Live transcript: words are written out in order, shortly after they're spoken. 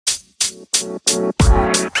All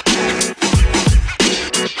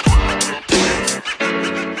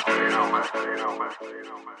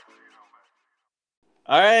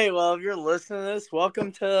right, well, if you're listening to this,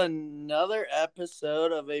 welcome to another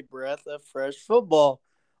episode of A Breath of Fresh Football.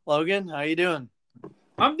 Logan, how you doing?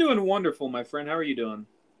 I'm doing wonderful, my friend. How are you doing?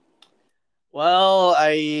 Well,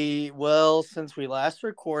 since we last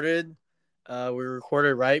recorded, we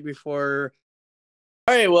recorded right before.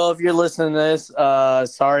 All right, well, if you're listening to this,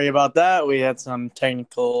 sorry about that. We had some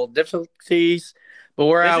technical difficulties, but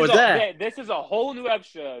where I was at. This is a whole new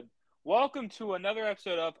episode. Welcome to another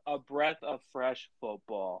episode of A Breath of Fresh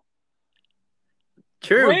Football.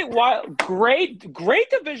 True. Great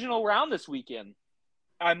divisional round this weekend,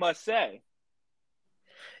 I must say.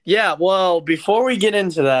 Yeah, well, before we get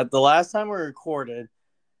into that, the last time we recorded,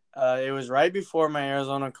 it was right before my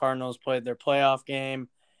Arizona Cardinals played their playoff game,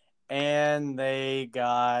 and they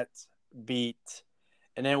got beat.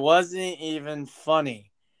 And it wasn't even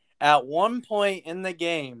funny. At one point in the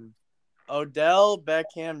game, Odell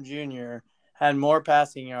Beckham Jr. had more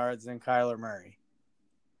passing yards than Kyler Murray.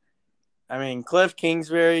 I mean, Cliff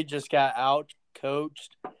Kingsbury just got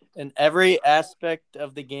out-coached in every aspect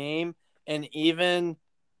of the game, and even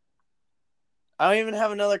I don't even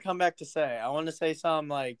have another comeback to say. I want to say something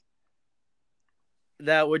like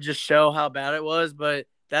that would just show how bad it was, but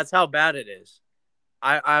that's how bad it is.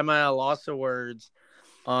 I'm at a loss of words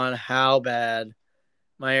on how bad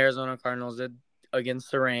my Arizona Cardinals did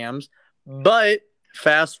against the Rams. But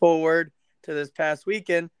fast forward to this past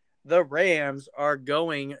weekend, the Rams are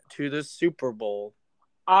going to the Super Bowl.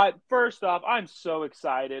 First off, I'm so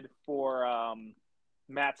excited for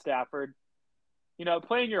Matt Stafford. You know,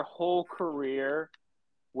 playing your whole career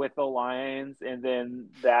with the Lions and then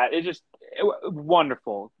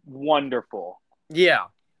wonderful. Yeah.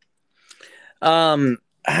 I'm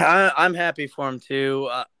happy for him too.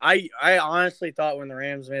 I honestly thought when the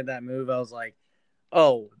Rams made that move, I was like,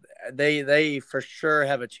 oh, they for sure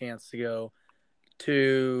have a chance to go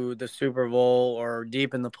to the Super Bowl or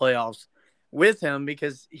deep in the playoffs with him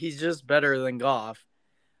because he's just better than Goff.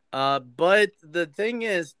 But the thing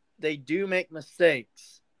is, they do make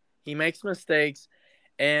mistakes. He makes mistakes,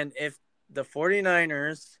 and if the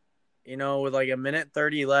 49ers, with like a minute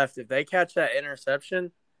 30 left, if they catch that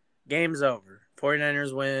interception, game's over.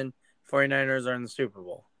 49ers win. 49ers are in the Super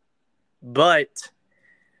Bowl. But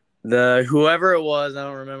whoever it was, I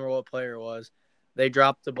don't remember what player it was, they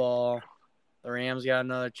dropped the ball. The Rams got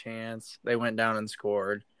another chance. They went down and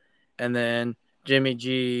scored. And then Jimmy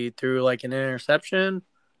G threw like an interception,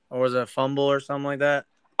 or was it a fumble or something like that?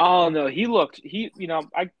 Oh no, I'm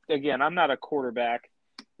not a quarterback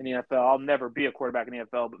in the NFL. I'll never be a quarterback in the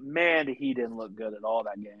NFL, but man, he didn't look good at all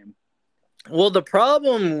that game. Well, the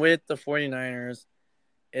problem with the 49ers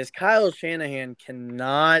is Kyle Shanahan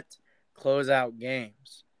cannot close out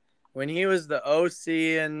games. When he was the OC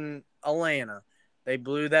in Atlanta, they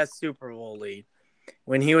blew that Super Bowl lead.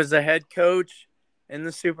 When he was the head coach in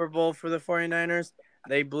the Super Bowl for the 49ers,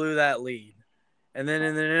 they blew that lead. And then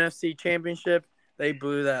in the NFC Championship, they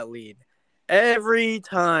blew that lead. Every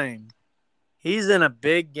time he's in a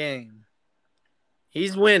big game,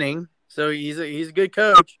 he's winning, so he's a good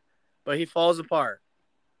coach, but he falls apart.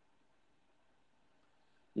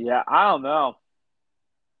 Yeah, I don't know.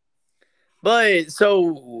 But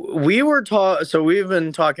we've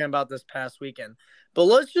been talking about this past weekend. But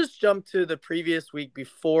let's just jump to the previous week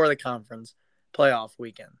before the conference playoff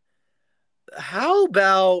weekend. How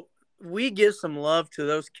about we give some love to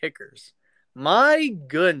those kickers? My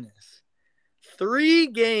goodness. 3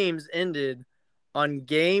 games ended on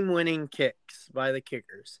game-winning kicks by the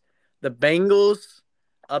kickers. The Bengals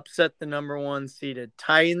upset the number 1 seeded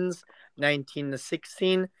Titans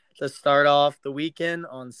 19-16 to start off the weekend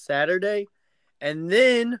on Saturday. And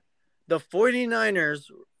then the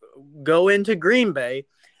 49ers go into Green Bay.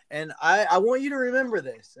 And I want you to remember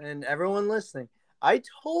this, and everyone listening. I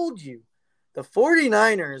told you the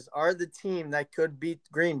 49ers are the team that could beat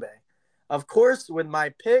Green Bay. Of course, with my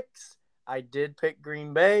picks, I did pick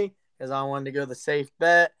Green Bay because I wanted to go the safe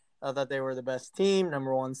bet. I thought they were the best team,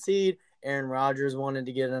 number 1 seed. Aaron Rodgers wanted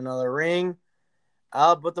to get another ring.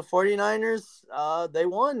 But the 49ers, they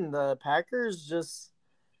won. The Packers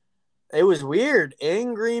it was weird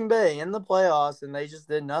in Green Bay in the playoffs, and they just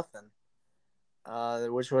did nothing,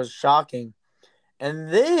 which was shocking. And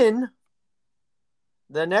then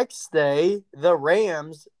the next day, the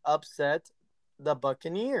Rams upset the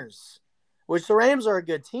Buccaneers, which the Rams are a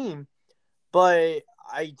good team, but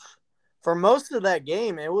for most of that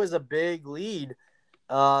game, it was a big lead.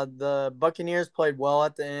 The Buccaneers played well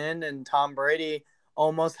at the end, and Tom Brady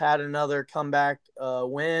almost had another comeback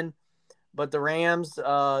win. but the Rams,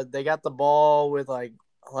 they got the ball with like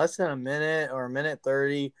less than a minute or a minute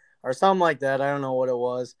 30 or something like that. I don't know what it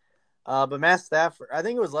was. But Matt Stafford, I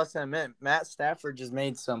think it was less than a minute. Matt Stafford just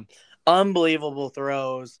made some unbelievable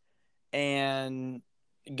throws and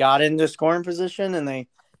got into scoring position, and they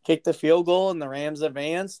kicked the field goal, and the Rams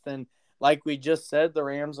advanced. And like we just said, the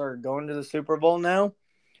Rams are going to the Super Bowl now.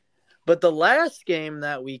 But the last game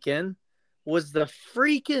that weekend was the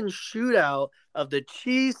freaking shootout of the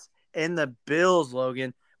Chiefs and the Bills,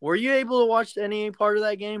 Logan. Were you able to watch any part of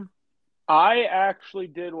that game? I actually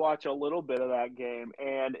did watch a little bit of that game,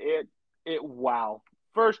 and it wow.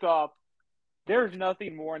 First off, there's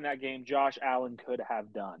nothing more in that game Josh Allen could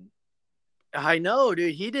have done. I know,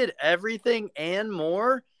 dude. He did everything and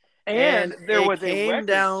more, And and there it was a came record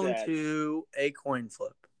down set. to a coin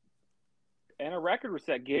flip. And a record was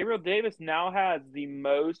set. Gabriel Davis now has the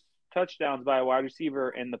most touchdowns by a wide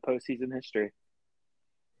receiver in the postseason history.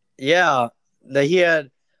 Yeah, that he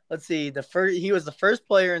had. Let's see, he was the first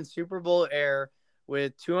player in Super Bowl era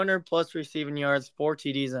with 200 plus receiving yards, 4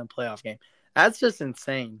 TDs in a playoff game. That's just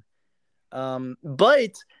insane.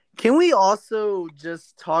 But can we also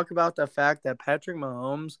just talk about the fact that Patrick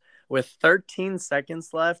Mahomes, with 13 seconds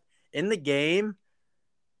left in the game,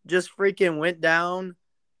 just freaking went down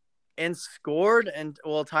and scored and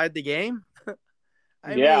tied the game?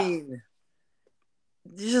 I Yeah. mean,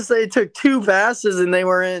 you just say it took two passes and they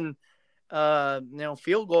were in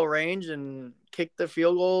field goal range and kicked the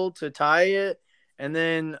field goal to tie it. And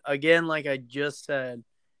then again, like I just said,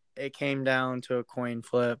 it came down to a coin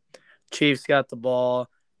flip. Chiefs got the ball.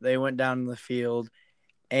 They went down to the field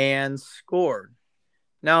and scored.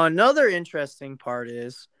 Now, another interesting part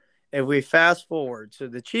is if we fast forward, so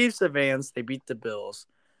the Chiefs advanced, they beat the Bills.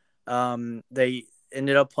 They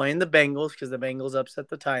ended up playing the Bengals because the Bengals upset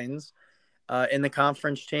the Titans in the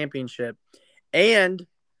conference championship. And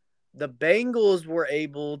the Bengals were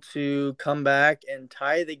able to come back and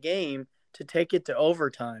tie the game to take it to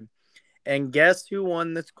overtime. And guess who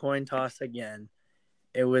won this coin toss again?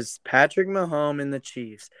 It was Patrick Mahomes and the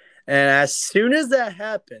Chiefs. And as soon as that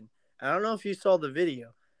happened, I don't know if you saw the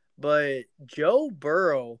video, but Joe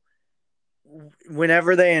Burrow,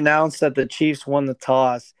 whenever they announced that the Chiefs won the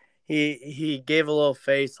toss, he gave a little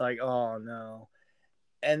face like, "Oh no."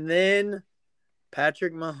 And then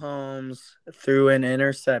Patrick Mahomes threw an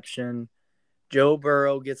interception. Joe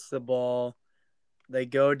Burrow gets the ball. They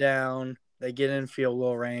go down. They get in field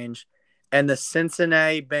goal range. And the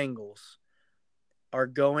Cincinnati Bengals are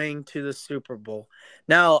going to the Super Bowl.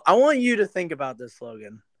 Now, I want you to think about this,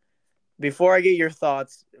 Logan, before I get your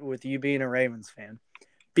thoughts with you being a Ravens fan.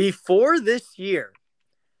 Before this year,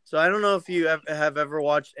 so I don't know if you have ever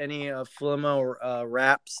watched any of Flimo or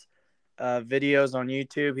Raps videos on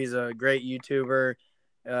YouTube. He's a great YouTuber.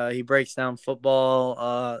 He breaks down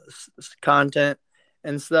football content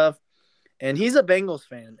and stuff. And he's a Bengals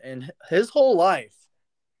fan. And his whole life,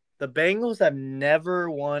 the Bengals have never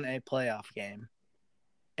won a playoff game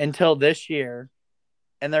until this year.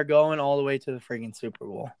 And they're going all the way to the freaking Super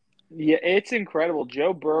Bowl. Yeah, it's incredible.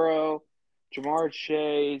 Joe Burrow, Jamar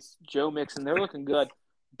Chase, Joe Mixon, they're looking good.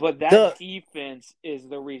 But that defense is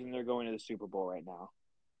the reason they're going to the Super Bowl right now.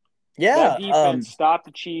 Yeah. That defense stopped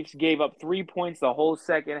the Chiefs, gave up 3 points the whole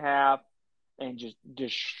second half, and just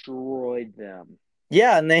destroyed them.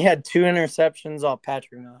 Yeah, and they had 2 interceptions off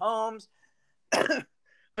Patrick Mahomes.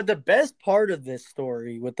 But the best part of this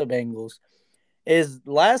story with the Bengals is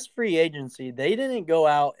last free agency, they didn't go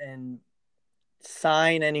out and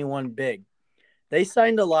sign anyone big. They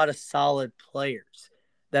signed a lot of solid players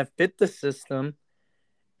that fit the system,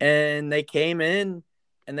 and they came in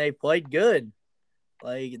and they played good.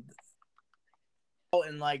 Like,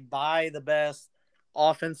 and like buy the best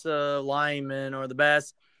offensive lineman or the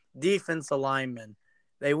best defensive lineman.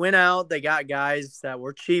 They went out, they got guys that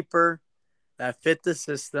were cheaper, that fit the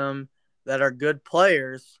system, that are good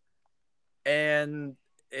players, and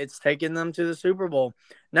it's taken them to the Super Bowl.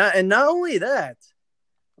 Not only that,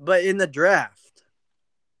 but in the draft,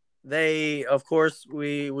 they, of course,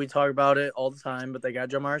 we talk about it all the time, but they got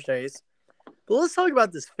Jamar Chase. But let's talk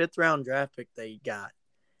about this 5th-round draft pick they got.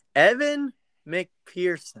 Evan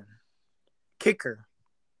McPherson, kicker,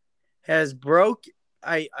 has broke.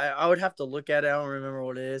 I would have to look at it. I don't remember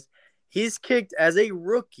what it is. He's kicked as a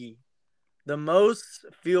rookie the most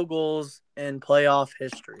field goals in playoff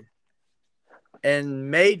history, and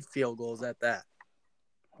made field goals at that.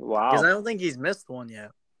 Wow. Because I don't think he's missed one yet.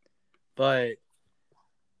 But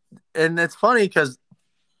and it's funny because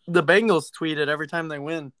the Bengals tweeted every time they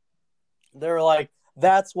win, they're like,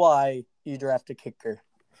 "That's why you draft a kicker."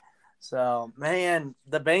 So, man,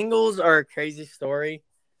 the Bengals are a crazy story.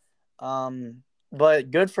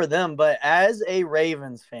 but good for them. But as a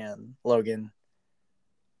Ravens fan, Logan,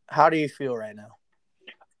 how do you feel right now?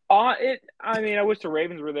 I mean, I wish the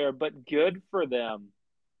Ravens were there, but good for them.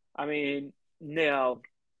 I mean, now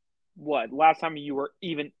what? Last time you were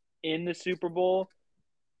even in the Super Bowl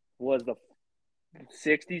was the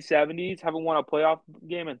 60s, 70s. Haven't won a playoff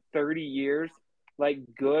game in 30 years. Like,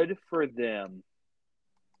 good for them.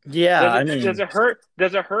 Yeah, Does I it does mean, it hurt?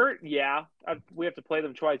 Does it hurt? Yeah, we have to play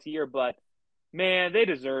them twice a year, but man, they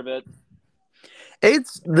deserve it.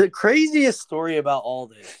 it's the craziest story about all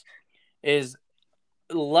this is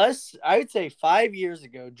I would say 5 years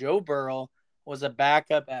ago, Joe Burrow was a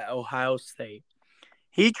backup at Ohio State.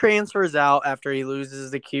 He transfers out after he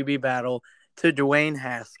loses the QB battle to Dwayne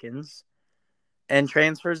Haskins and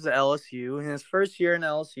transfers to LSU. In his first year in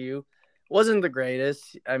LSU, wasn't the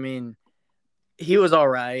greatest. I mean, he was all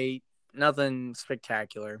right, nothing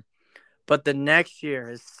spectacular. But the next year,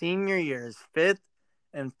 his senior year, his fifth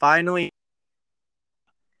and finally,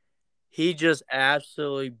 he just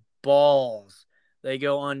absolutely balls. They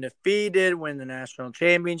go undefeated, win the national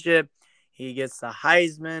championship. He gets the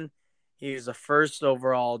Heisman. He was the first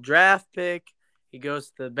overall draft pick. He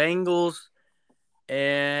goes to the Bengals,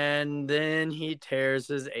 and then he tears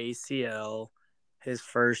his ACL his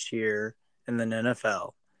first year in the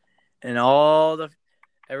NFL. And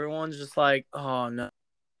everyone's just like, oh no,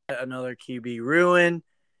 another QB ruin.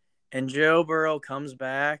 And Joe Burrow comes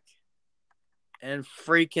back and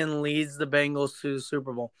freaking leads the Bengals to the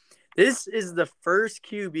Super Bowl. This is the first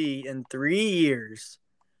QB in 3 years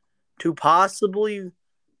to possibly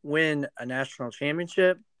win a national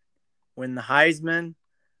championship, win the Heisman,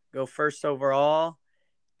 go first overall,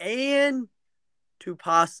 and to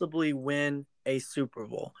possibly win a Super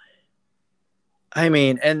Bowl. I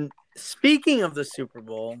mean, and speaking of the Super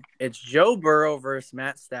Bowl, it's Joe Burrow versus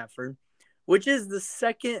Matt Stafford, which is the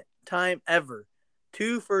second time ever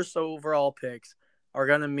two first overall picks are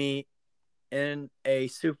going to meet in a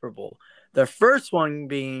Super Bowl. The first one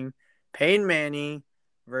being Peyton Manning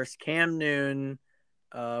versus Cam Newton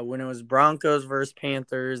when it was Broncos versus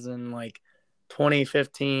Panthers in like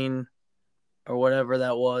 2015 or whatever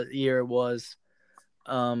that was year it was.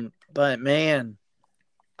 But man,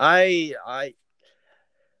 I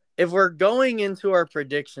if we're going into our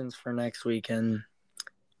predictions for next weekend,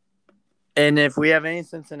 and if we have any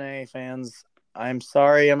Cincinnati fans, I'm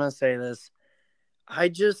sorry I'm gonna say this. I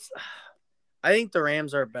think the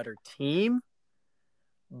Rams are a better team,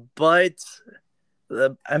 but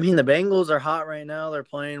the Bengals are hot right now. They're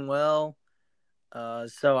playing well.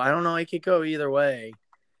 So I don't know. It could go either way.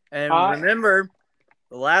 And I remember,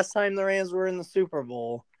 the last time the Rams were in the Super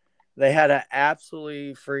Bowl, they had an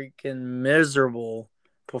absolutely freaking miserable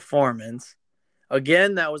performance.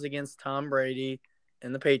 Again, that was against Tom Brady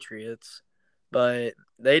and the Patriots, but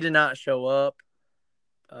they did not show up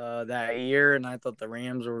that year, and I thought the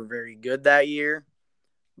Rams were very good that year.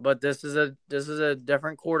 But this is a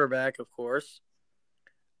different quarterback, of course.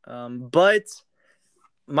 But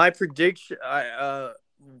my prediction,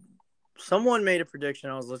 someone made a prediction.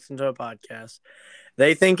 I was listening to a podcast.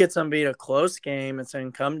 They think it's going to be a close game. It's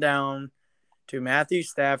going to come down to Matthew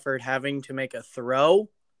Stafford having to make a throw.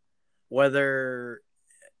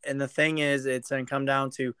 And the thing is, it's going to come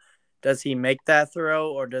down to does he make that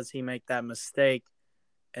throw or does he make that mistake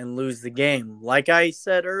and lose the game? Like I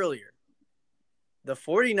said earlier, the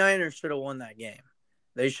 49ers should have won that game.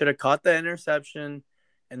 They should have caught the interception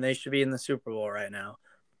and they should be in the Super Bowl right now.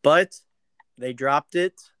 But they dropped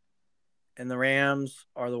it, and the Rams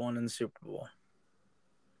are the one in the Super Bowl.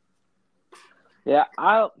 Yeah,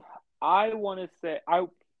 I want to say I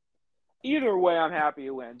either way I'm happy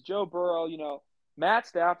to win. Joe Burrow, Matt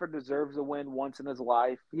Stafford deserves a win once in his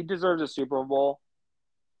life. He deserves a Super Bowl.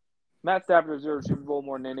 Matt Stafford deserves a Super Bowl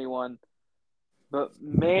more than anyone. But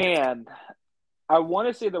man, I want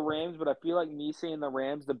to say the Rams, but I feel like me saying the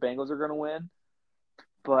Rams, the Bengals are going to win.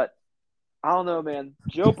 But I don't know, man.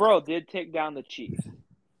 Joe Burrow did take down the Chiefs.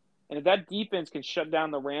 And if that defense can shut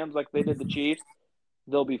down the Rams like they did the Chiefs,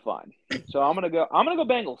 they'll be fine. So I'm gonna go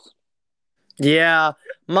Bengals. Yeah,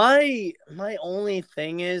 my only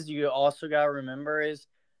thing is you also got to remember is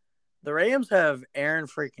the Rams have Aaron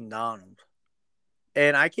freaking Donald,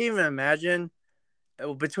 and I can't even imagine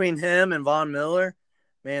between him and Von Miller,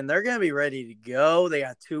 man, they're gonna be ready to go. They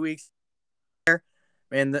got 2 weeks there,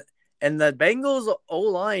 man. And the Bengals O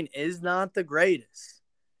line is not the greatest.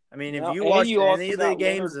 I mean, if No, you and watched you any also of the got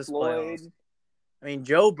games Leonard this playoffs, Floyd. I mean,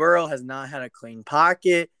 Joe Burrow has not had a clean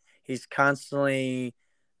pocket. He's constantly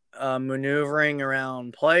maneuvering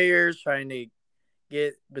around players, trying to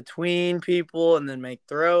get between people and then make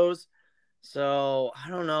throws. So I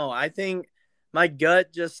don't know. I think my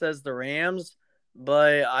gut just says the Rams,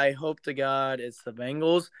 but I hope to God it's the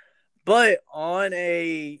Bengals. But on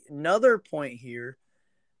another point here,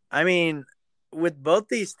 I mean, with both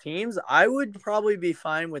these teams, I would probably be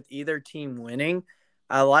fine with either team winning.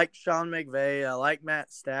 I like Sean McVay. I like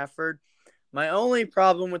Matt Stafford. My only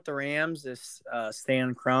problem with the Rams is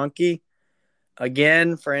Stan Kroenke.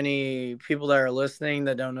 Again, for any people that are listening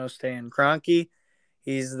that don't know Stan Kroenke,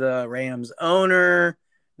 he's the Rams owner.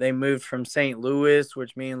 They moved from St. Louis,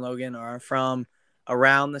 which me and Logan are from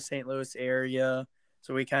around the St. Louis area.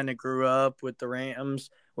 So we kind of grew up with the Rams.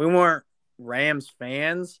 We weren't Rams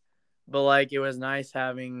fans, but like it was nice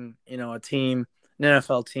having, a team, an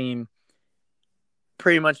NFL team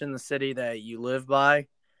pretty much in the city that you live by.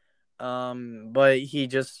 But he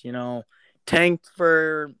just, tanked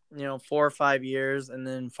for, 4 or 5 years and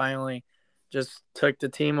then finally just took the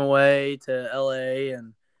team away to LA.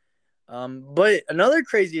 And but another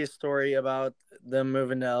craziest story about them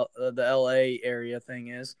moving to the LA area thing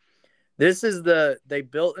is they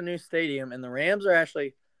built a new stadium and the Rams are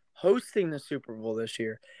actually hosting the Super Bowl this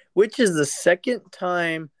year, which is the second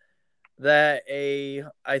time that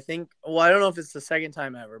I think, well, I don't know if it's the second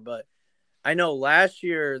time ever, but I know last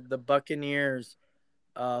year the Buccaneers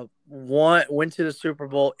went to the Super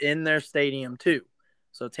Bowl in their stadium too.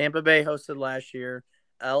 So Tampa Bay hosted last year,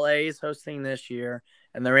 LA is hosting this year,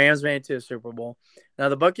 and the Rams made it to the Super Bowl. Now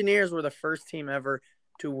the Buccaneers were the first team ever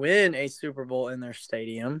to win a Super Bowl in their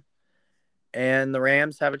stadium, and the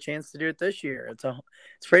Rams have a chance to do it this year.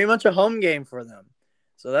 It's pretty much a home game for them.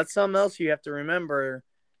 So that's something else you have to remember.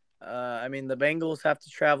 I mean, the Bengals have to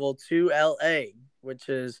travel to LA, which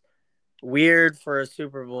is weird for a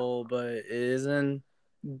Super Bowl, but it isn't.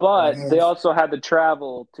 But they also had to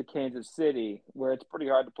travel to Kansas City, where it's pretty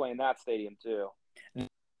hard to play in that stadium too.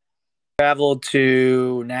 Traveled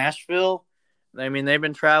to Nashville. I mean, they've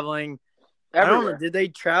been traveling. I don't know. Everywhere. Did they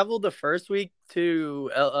travel the first week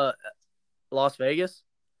to Las Vegas?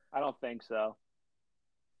 I don't think so.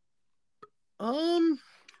 Um,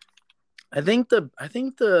 I think the.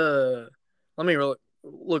 Let me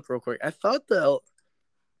look real quick. I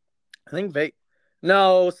think Vegas.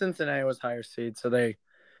 No, Cincinnati was higher seed, so they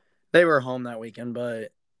were home that weekend.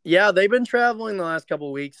 But yeah, they've been traveling the last couple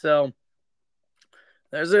of weeks, so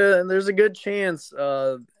there's a good chance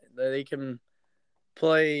that they can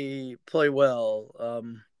play well.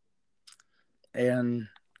 And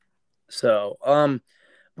so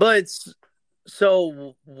but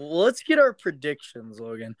so let's get our predictions,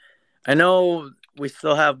 Logan. I know we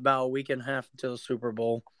still have about a week and a half until the Super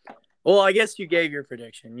Bowl. Well, I guess you gave your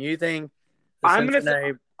prediction. You think the I'm gonna say.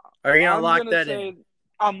 Cincinnati are you gonna I'm lock gonna that in? say.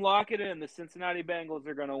 I'm locking it in. The Cincinnati Bengals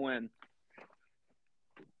are gonna win.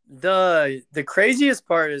 The craziest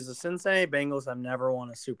part is the Cincinnati Bengals have never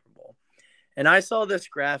won a Super Bowl. And I saw this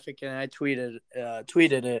graphic and I tweeted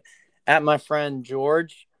it at my friend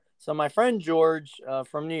George. So my friend George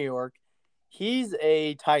from New York, he's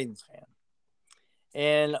a Titans fan,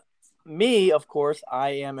 and me, of course, I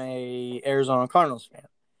am a Arizona Cardinals fan.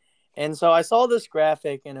 And so I saw this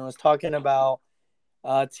graphic and it was talking about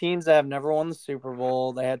teams that have never won the Super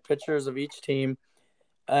Bowl. They had pictures of each team,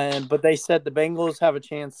 and but they said the Bengals have a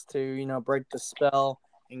chance to break the spell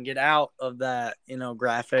and get out of that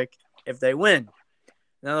graphic if they win.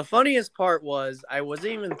 Now the funniest part was I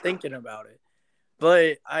wasn't even thinking about it,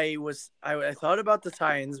 but I thought about the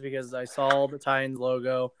Titans because I saw the Titans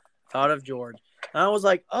logo, thought of George, and I was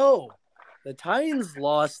like, oh, the Titans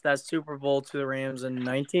lost that Super Bowl to the Rams in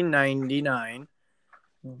 1999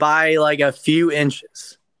 by like a few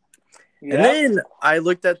inches. And Yep. then I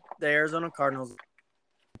looked at the Arizona Cardinals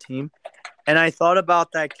team, and I thought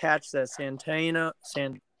about that catch that Santonio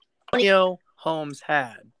Holmes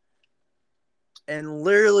had, and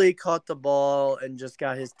literally caught the ball and just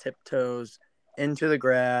got his tiptoes into the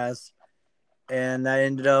grass, and that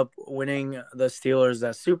ended up winning the Steelers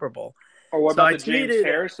that Super Bowl. Or what So about I the James tweeted,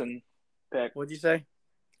 Harrison pick? what'd you say?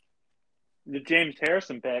 The James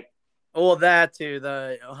Harrison pick. Well, that too,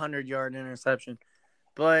 the 100-yard interception.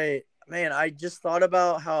 But man, I just thought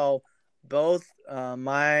about how both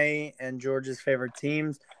my and George's favorite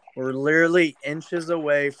teams were literally inches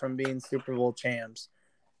away from being Super Bowl champs,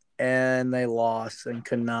 and they lost and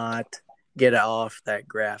could not get off that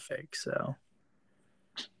graphic. So,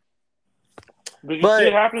 But you see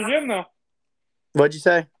it but happen again, though. what'd you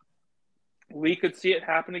say? We could see it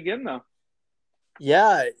happen again, though.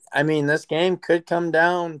 Yeah, I mean, this game could come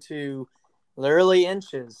down to literally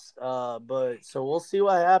inches. But so we'll see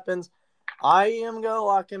what happens. I am gonna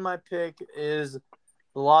lock in my pick is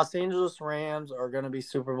the Los Angeles Rams are gonna be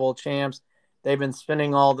Super Bowl champs. They've been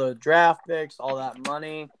spending all the draft picks, all that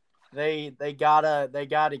money. They gotta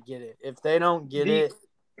get it. If they don't get The it,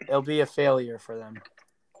 it'll be a failure for them.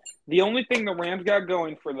 The only thing the Rams got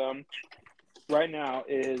going for them right now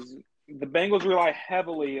is the Bengals rely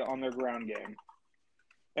heavily on their ground game,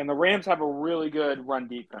 and the Rams have a really good run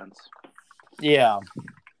defense. Yeah.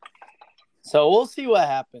 So we'll see what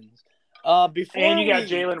happens. And Before you got we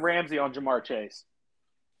Jalen Ramsey on Jamar Chase.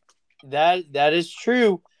 that is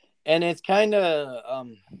true, and it's kind of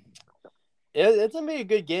it's gonna be a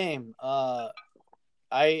good game. I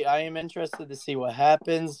am interested to see what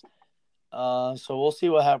happens. So we'll see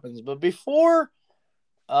what happens. But before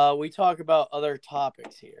we talk about other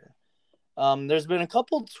topics here, there's been a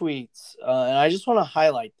couple tweets, and I just want to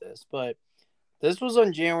highlight this. But this was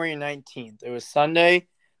on January 19th. It was Sunday,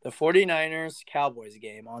 the 49ers Cowboys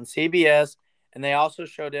game on CBS, and they also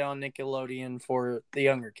showed it on Nickelodeon for the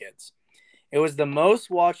younger kids. It was the most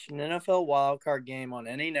watched NFL wildcard game on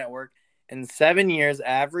any network in 7 years,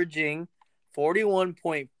 averaging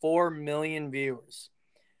 41.4 million viewers.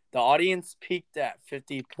 The audience peaked at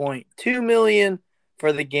 50.2 million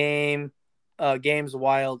for the game's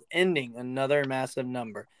wild ending, another massive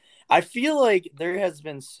number. I feel like there has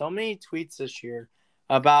been so many tweets this year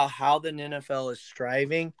about how the NFL is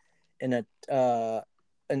striving in an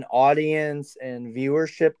audience and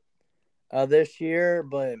viewership this year,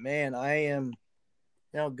 but man, I am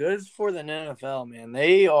good for the NFL, man.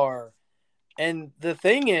 They are, and the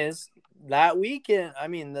thing is that weekend, I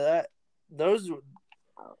mean that those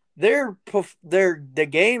the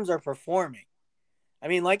games are performing. I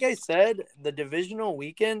mean, like I said, the divisional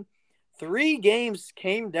weekend, 3 games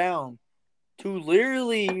came down to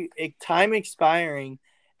literally a time expiring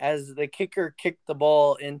as the kicker kicked the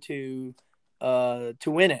ball into to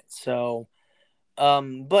win it. So,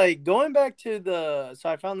 but going back to so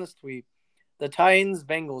I found this tweet, the Titans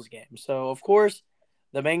Bengals game. So of course,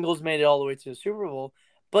 the Bengals made it all the way to the Super Bowl,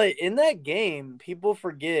 but in that game, people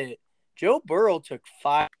forget Joe Burrow took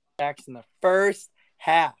 5 sacks in the first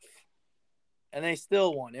half, and they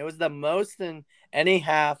still won. It was the most in any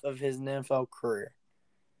half of his NFL career.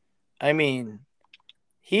 I mean,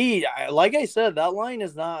 like I said, that line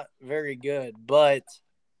is not very good, but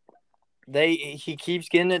he keeps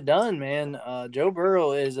getting it done, man. Joe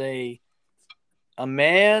Burrow is a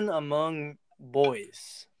man among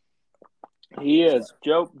boys. He is.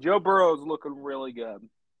 Joe Burrow is looking really good.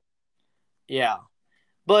 Yeah.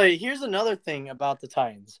 But here's another thing about the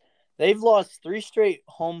Titans. They've lost 3 straight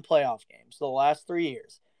home playoff games the last 3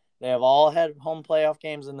 years. They have all had home playoff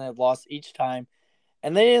games, and they've lost each time.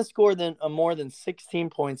 And they didn't score more than 16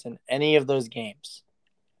 points in any of those games.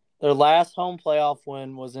 Their last home playoff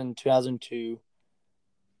win was in 2002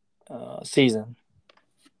 season.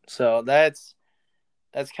 So that's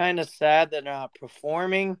kind of sad that they're not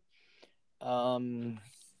performing in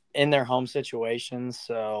their home situations.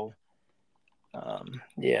 So,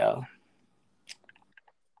 yeah.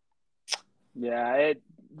 Yeah,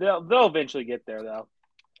 they'll eventually get there though.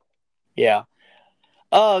 Yeah.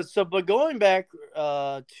 But going back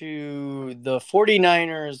to the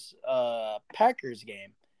 49ers Packers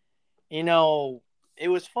game, it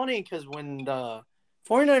was funny because when the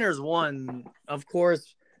 49ers won, of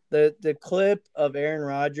course, the clip of Aaron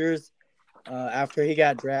Rodgers after he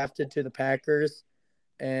got drafted to the Packers,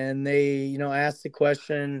 and they, asked the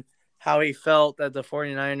question how he felt that the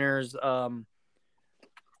 49ers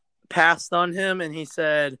passed on him, and he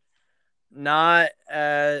said, not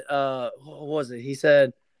at what was it? He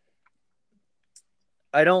said,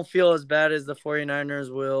 I don't feel as bad as the 49ers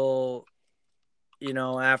will,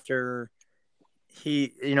 after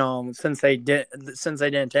he, since they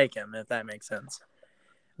didn't take him, if that makes sense.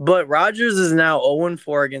 But Rodgers is now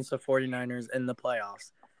 0-4 against the 49ers in the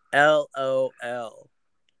playoffs. LOL.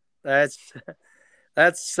 That's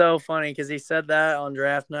so funny because he said that on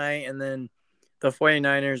draft night, and then the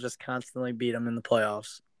 49ers just constantly beat him in the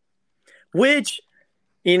playoffs. Which,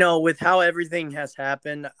 with how everything has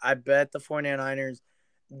happened, I bet the 49ers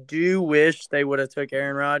do wish they would have took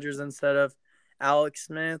Aaron Rodgers instead of Alex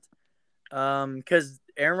Smith. Because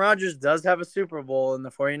Aaron Rodgers does have a Super Bowl, and the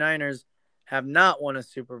 49ers have not won a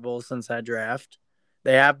Super Bowl since that draft.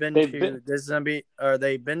 They have been they've been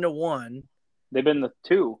to one. They've been the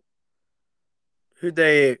 2. Who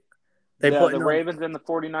they put the Ravens and the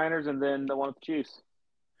 49ers, and then the one with the Chiefs.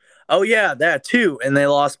 Oh yeah, that too, and they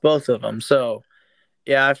lost both of them. So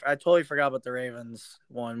yeah, I totally forgot about the Ravens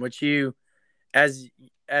one, which you, as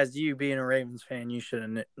you being a Ravens fan, you should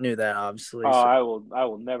have knew that, obviously. Oh, so. I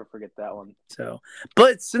will never forget that one. So,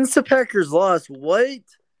 but since the Packers lost, what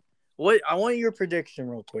I want your prediction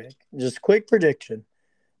real quick, just quick prediction.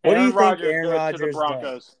 What do you think Aaron Rodgers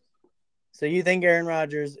does? So you think Aaron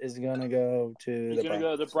Rodgers is gonna go to He's gonna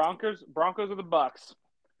go to the Broncos or the Bucks?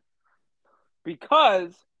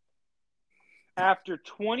 Because After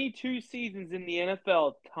 22 seasons in the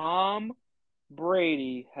NFL, Tom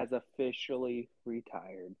Brady has officially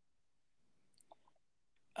retired.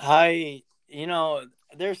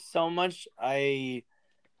 There's so much I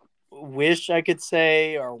wish I could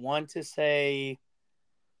say or want to say,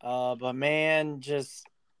 but man, just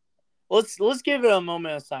let's give it a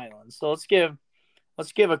moment of silence. So let's give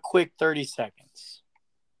a quick 30 seconds.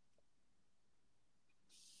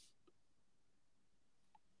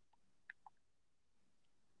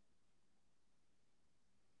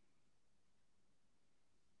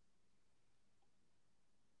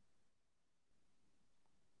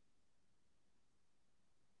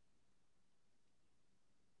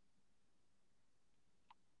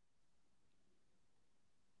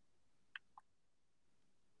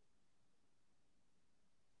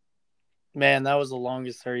 Man, that was the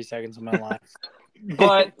longest 30 seconds of my life.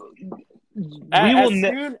 But we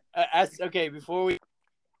will. Before we,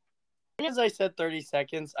 as I said 30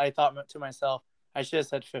 seconds, I thought to myself, I should have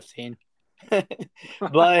said 15.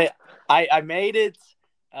 But I made it.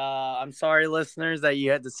 I'm sorry, listeners, that you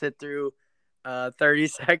had to sit through 30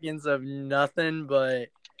 seconds of nothing. But,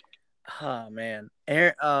 oh, man.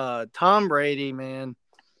 Tom Brady, man.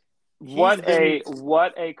 What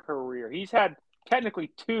a career. He's had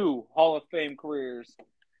technically 2 Hall of Fame careers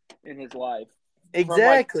in his life.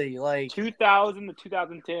 Exactly. From like 2000 to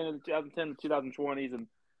 2010 and 2010 to 2020s.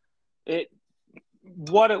 And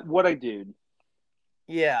what a dude.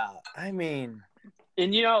 Yeah, I mean.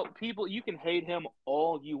 And people, you can hate him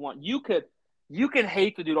all you want. You can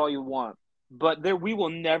hate the dude all you want, but we will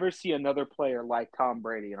never see another player like Tom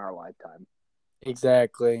Brady in our lifetime.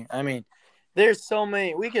 Exactly. I mean, there's so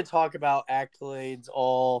many. We could talk about accolades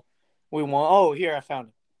all we want. Oh, here, I found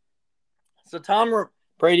it. So Tom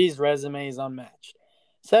Brady's resume is unmatched.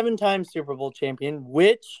 7-time Super Bowl champion,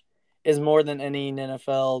 which is more than any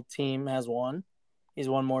NFL team has won. He's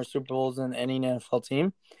won more Super Bowls than any NFL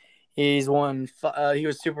team. He was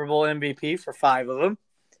Super Bowl MVP for 5 of them.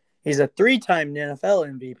 He's a 3-time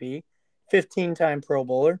NFL MVP, 15-time Pro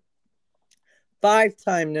Bowler,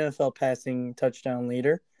 5-time NFL passing touchdown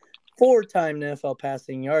leader, 4-time NFL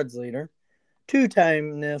passing yards leader,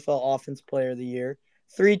 2-time NFL Offensive Player of the Year,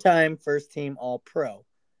 3-time first team All Pro.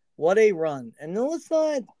 What a run. And then let's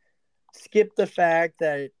not skip the fact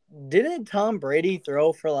that didn't Tom Brady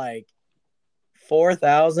throw for like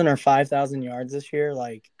 4,000 or 5,000 yards this year,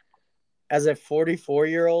 like as a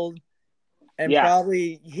 44-year-old? And yeah.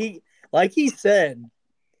 probably like he said,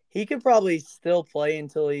 he could probably still play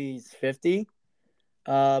until he's 50.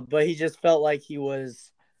 But he just felt like he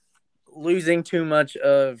was losing too much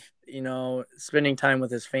of, spending time with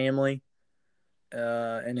his family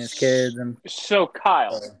and his kids. So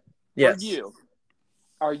Kyle, for Yes. you,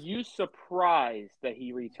 are you surprised that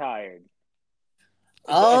he retired?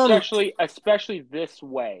 Um, Especially this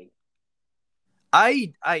way.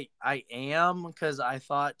 I am, because I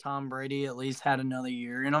thought Tom Brady at least had another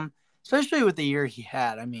year in him, especially with the year he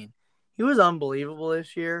had. I mean, he was unbelievable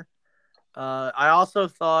this year. I also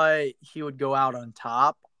thought he would go out on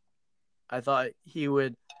top. I thought he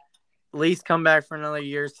would at least come back for another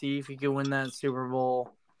year, see if he could win that Super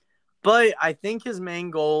Bowl. But I think his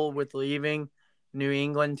main goal with leaving New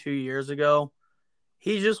England 2 years ago,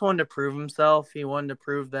 he just wanted to prove himself. He wanted to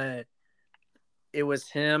prove that it was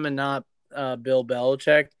him and not Bill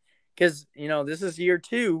Belichick. Because, this is year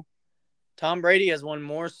 2. Tom Brady has won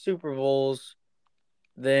more Super Bowls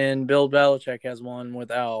than Bill Belichick has won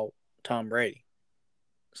without Tom Brady.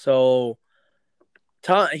 So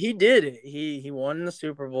he did it. He won the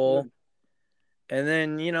Super Bowl. And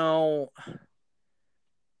then,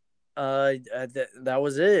 that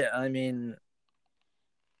was it. I mean,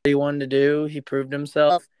 what he wanted to do, he proved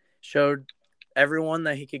himself, showed everyone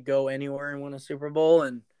that he could go anywhere and win a Super Bowl,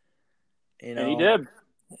 and And he did.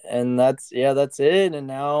 And that's it. And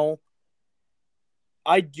now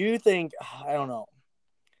I do think, I don't know.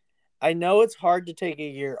 I know it's hard to take a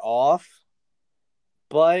year off,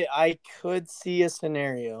 but I could see a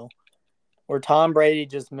scenario where Tom Brady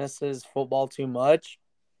just misses football too much.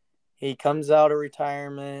 He comes out of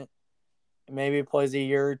retirement, maybe plays a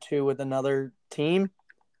year or 2 with another team.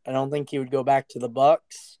 I don't think he would go back to the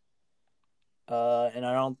Bucks. And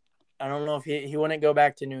I don't know if he wouldn't go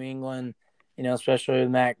back to New England, especially with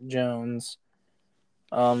Mac Jones.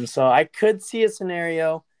 So I could see a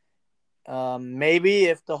scenario. Maybe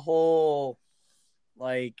if the whole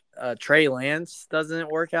Trey Lance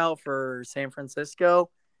doesn't work out for San Francisco,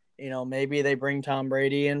 maybe they bring Tom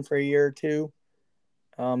Brady in for a year or 2.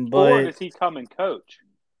 But or does he come and coach?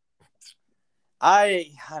 I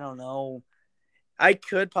don't know. I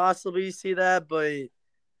could possibly see that, but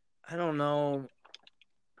I don't know.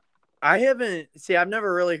 I haven't see. I've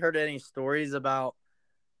never really heard any stories about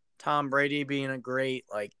Tom Brady being a great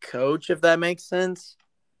like coach, if that makes sense.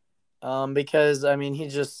 Because I mean, I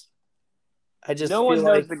just No feel one knows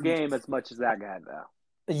like, the game as much as that guy, though.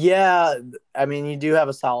 yeah, I mean, you do have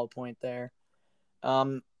a solid point there.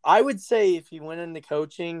 I would say if he went into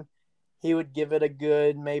coaching, he would give it a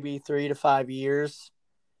good maybe 3 to 5 years.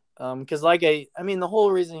 Because I mean, the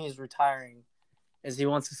whole reason he's retiring is he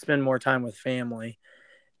wants to spend more time with family,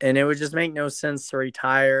 and it would just make no sense to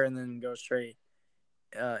retire and then go straight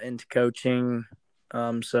into coaching.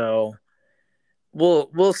 So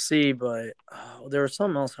we'll see, but there was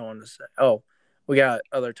something else I wanted to say. Oh, we got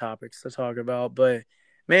other topics to talk about, but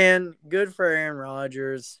man, good for Aaron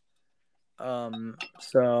Rodgers.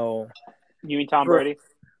 So You mean Tom for Brady?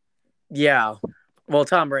 yeah, well,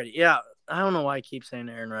 Tom Brady, yeah. I don't know why I keep saying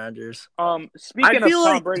Aaron Rodgers. I Speaking of feel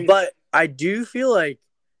Tom like, Brady, but I do feel like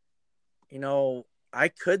you know I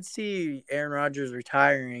could see Aaron Rodgers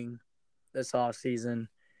retiring this off season.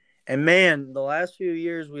 And man, the last few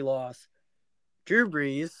years we lost Drew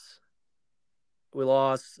Brees, we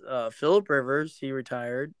lost Philip Rivers, he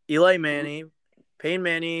retired. Eli Manning, Peyton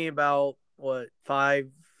Manning, about what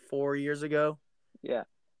 4 years ago. yeah,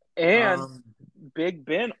 and Um, Big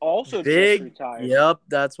Ben also just Big, retired. yep,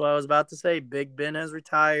 that's what I was about to say. Big Ben has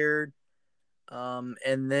retired.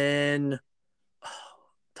 And then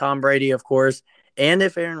Tom Brady, of course, and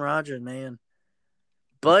if Aaron Rodgers, man.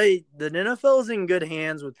 But the NFL is in good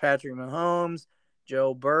hands with Patrick Mahomes,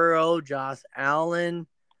 Joe Burrow, Josh Allen.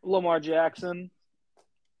 Lamar Jackson,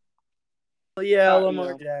 Yeah, you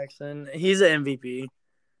Lamar know, Jackson. He's an MVP.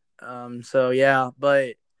 So yeah,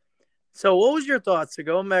 but so what was your thoughts? So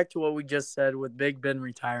going back to what we just said with Big Ben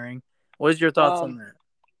retiring, what was your thoughts on um,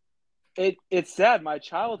 that? it's sad. My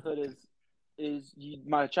childhood's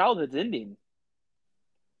ending.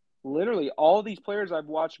 Literally, all these players I've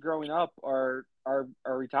watched growing up are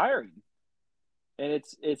retiring, and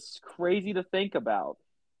it's crazy to think about.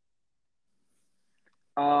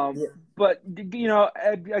 Um, Yeah. but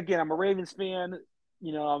again, I'm a Ravens fan.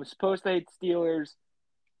 I'm supposed to hate Steelers.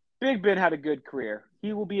 Big Ben had a good career.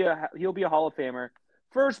 He'll be a Hall of Famer.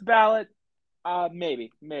 First ballot,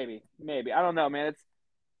 maybe. I don't know, man.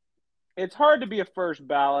 It's hard to be a first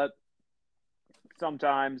ballot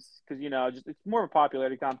sometimes because just it's more of a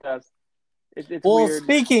popularity contest. It's Well, weird.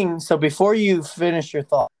 speaking, so before you finish your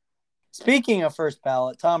thought, speaking of first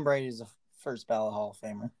ballot, Tom Brady is a first ballot Hall of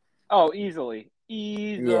Famer. Oh, easily,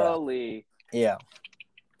 Yeah, easily. yeah.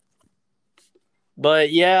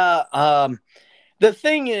 But yeah, the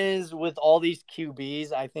thing is with all these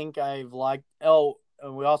QBs, I think I've liked. Oh,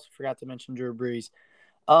 and we also forgot to mention Drew Brees.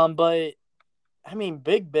 But I mean,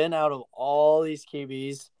 Big Ben out of all these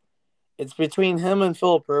QBs, it's between him and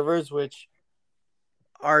Philip Rivers, which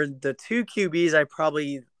are the two QBs I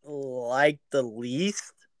probably like the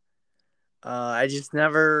least. I just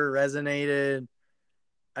never resonated.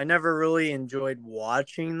 I never really enjoyed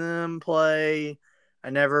watching them play. I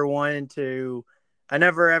never wanted to. I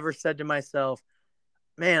never ever said to myself,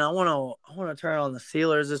 "Man, I want to turn on the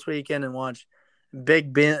Steelers this weekend and watch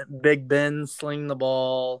Big Ben sling the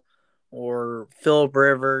ball or Philip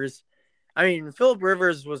Rivers." I mean, Philip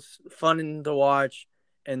Rivers was fun to watch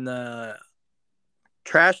in the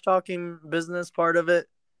trash talking business part of it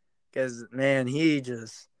because man, he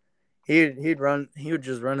would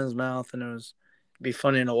just run his mouth and it was be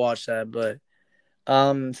funny to watch that. But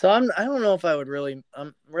so I don't know if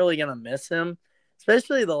I'm really gonna miss him,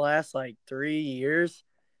 especially the last like 3 years.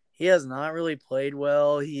 He has not really played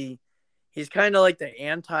well. He's kind of like the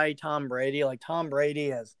anti Tom Brady. Like Tom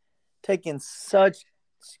Brady has taken such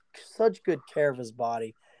good care of his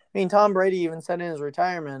body. I mean, Tom Brady even said in his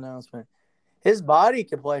retirement announcement, his body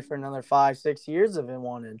could play for another 5 6 years if it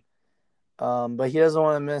wanted. But he doesn't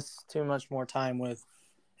want to miss too much more time with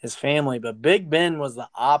his family. But Big Ben was the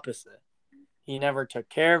opposite. He never took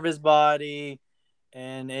care of his body,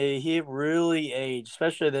 and he really aged,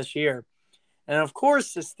 especially this year. And of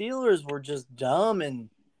course, the Steelers were just dumb and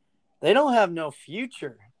they don't have no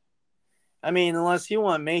future. I mean, unless you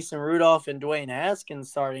want Mason Rudolph and Dwayne Haskins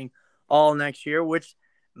starting all next year, which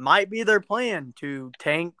might be their plan to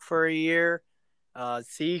tank for a year,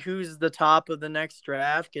 see who's the top of the next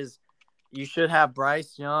draft. Because you should have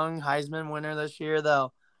Bryce Young, Heisman winner this year.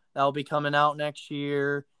 That'll be coming out next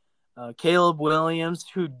year. Caleb Williams,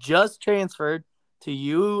 who just transferred to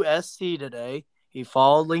USC today. He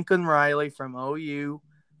followed Lincoln Riley from OU,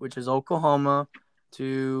 which is Oklahoma,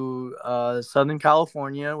 to Southern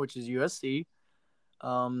California, which is USC.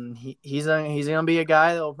 He's gonna be a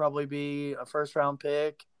guy that will probably be a first round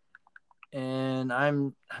pick, and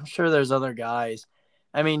I'm sure there's other guys.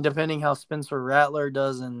 I mean, depending how Spencer Rattler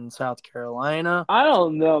does in South Carolina. I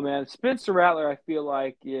don't know, man. Spencer Rattler, I feel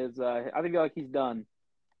like is. I feel like he's done.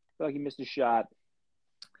 I feel like he missed a shot.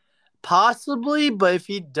 Possibly, but if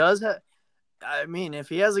he does I mean, if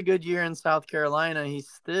he has a good year in South Carolina, he's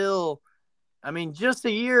still, I mean, just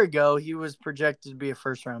a year ago, he was projected to be a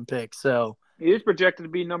first round pick. So, He is projected to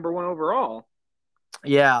be number one overall.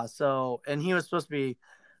 yeah. So, and he was supposed to be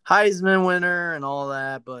Heisman winner and all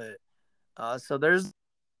that. But, so there's a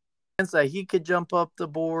chance that he could jump up the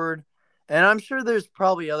board. And I'm sure there's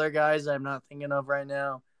probably other guys I'm not thinking of right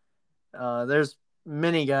now. There's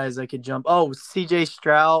many guys that could jump. Oh, CJ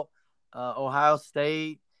Stroud, Ohio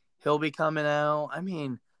State. He'll be coming out. I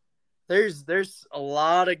mean, there's a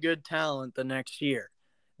lot of good talent the next year.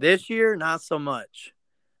 This year, not so much.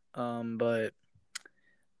 But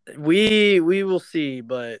we will see.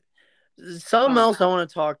 But something Um, else I want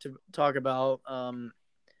to talk about. Can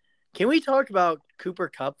we talk about Cooper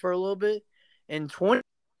Cup for a little bit? In 20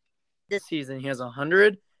 this season, he has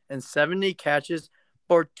 170 catches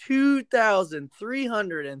for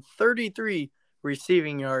 2,333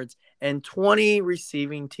 receiving yards and 20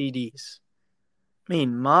 receiving TDs. I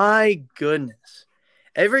mean, my goodness.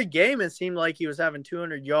 Every game it seemed like he was having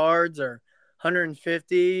 200 yards or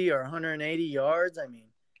 150 or 180 yards. I mean,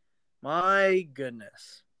 my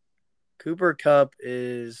goodness. Cooper Cup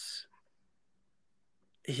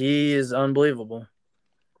he is unbelievable.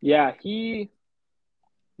 yeah, he.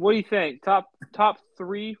 What do you think? Top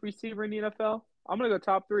three receiver in the NFL? I'm gonna go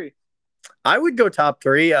top three. I would go top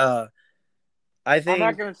 3. I I'm not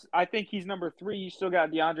think gonna. I think he's number three. You still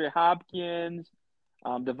got DeAndre Hopkins.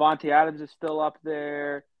 Devontae Adams is still up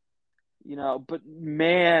there. But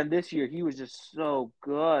man, this year he was just so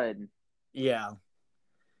good. yeah,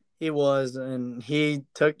 he was and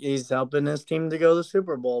he's helping his team to go to the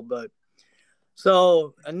Super Bowl, but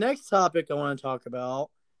so a next topic I want to talk about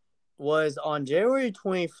was on January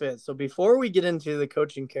 25th. So before we get into the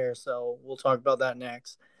coaching carousel, we'll talk about that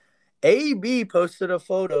next. AB posted a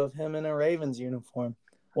photo of him in a Ravens uniform.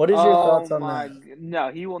 What is your Oh thoughts on my! that? No,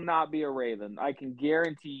 he will not be a Raven. I can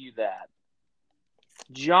guarantee you that.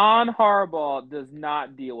 John Harbaugh does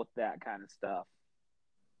not deal with that kind of stuff.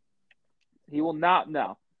 He will not.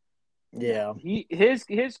 No, no. Yeah.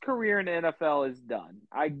 His career in the NFL is done.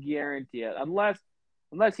 I guarantee it. Unless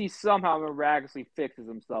he somehow miraculously fixes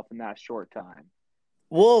himself in that short time.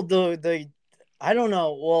 Well, the I don't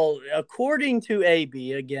know. Well, according to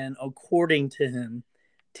AB, again, according to him,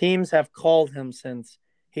 teams have called him since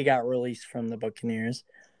he got released from the Buccaneers.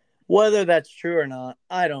 Whether that's true or not,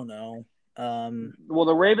 I don't know. Well,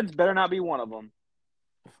 the Ravens better not be one of them.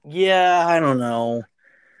 Yeah, I don't know.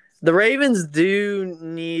 The Ravens do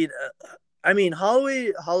need. I mean,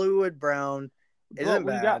 Hollywood Brown But isn't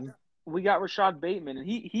bad. we got Rashad Bateman, and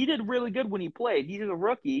he did really good when he played. He's a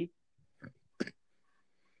rookie.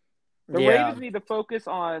 The Yeah, Ravens need to focus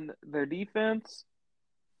on their defense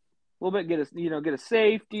a little bit. Get a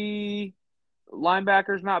safety.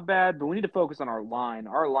 Linebacker's not bad, but we need to focus on our line.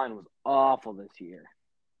 Our line was awful this year.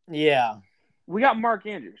 yeah, We got Mark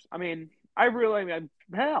Andrews.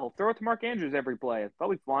 Hell, throw it to Mark Andrews every play. It's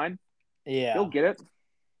probably fine. He'll yeah. get it.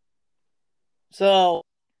 So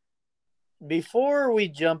before we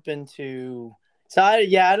jump into, I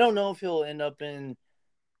don't know if he'll end up in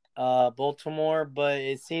Baltimore, but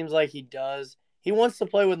it seems like he does. He wants to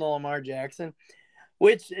play with Lamar Jackson,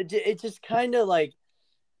 which it just kind of like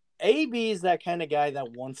AB is that kind of guy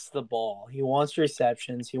that wants the ball. He wants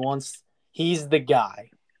receptions. He's the guy.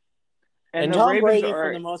 And And the Tom Ravens Brady, for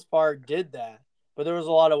are, the most part, did that, but there was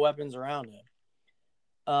a lot of weapons around him.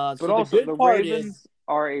 but So the also the good part is Ravens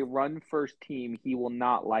are a run first team. He will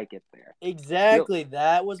not like it there. He'll, exactly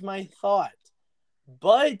that was my thought.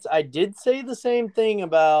 But I did say the same thing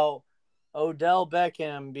about Odell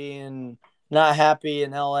Beckham being not happy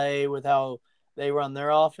in LA with how they run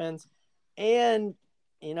their offense. And,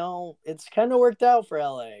 it's kind of worked out for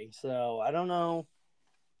LA. So I don't know.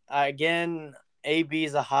 Again, AB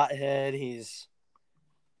is a hothead.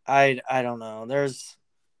 I don't know. There's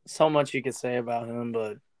so much you could say about him,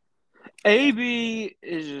 but AB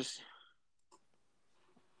is just,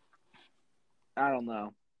 I don't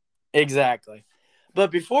know. exactly.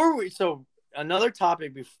 But another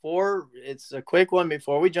topic before it's a quick one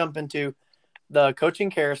before we jump into the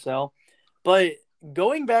coaching carousel. But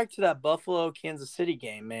going back to that Buffalo Kansas City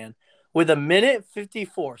game, man, with a minute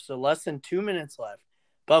 54, so less than 2 minutes left,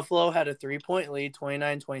 Buffalo had a 3-point lead,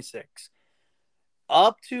 29-26.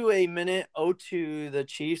 Up to a minute 02, the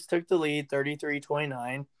Chiefs took the lead,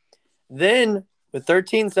 33-29. Then, with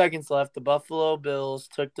 13 seconds left, the Buffalo Bills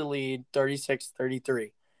took the lead,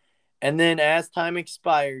 36-33. And then as time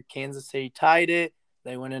expired, Kansas City tied it.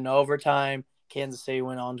 They went into overtime. Kansas City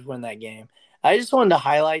went on to win that game. I just wanted to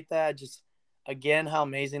highlight that, just again how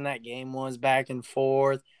amazing that game was, back and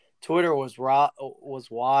forth. Twitter was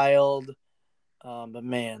wild, but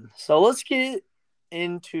man. So let's get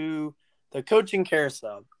into the coaching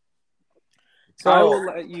carousel. I So, will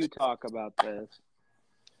let you talk about this.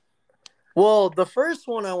 well, the first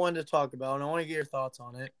one I wanted to talk about, and I want to get your thoughts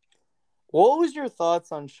on it. What was your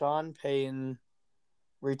thoughts on Sean Payton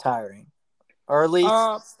retiring, or at least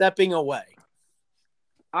Uh, stepping away?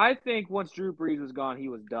 I think once Drew Brees was gone, he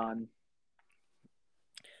was done.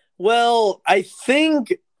 Well, I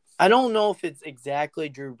don't know if it's exactly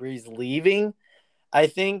Drew Brees leaving. I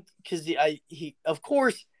think because he of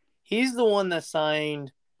course he's the one that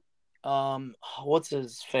signed. What's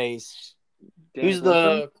his face? James Who's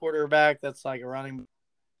Winston. the quarterback that's like a running?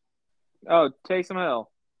 Oh, Taysom Hill.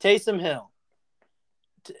 Taysom Hill.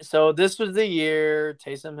 So this was the year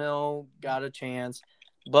Taysom Hill got a chance,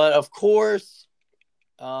 but of course,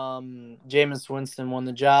 Jameis Winston won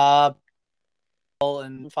the job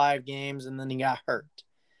in 5 games, and then he got hurt.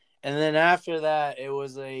 And then after that, it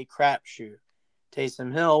was a crapshoot.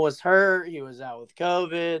 Taysom Hill was hurt. He was out with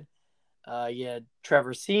COVID. You had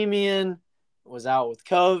Trevor Siemian was out with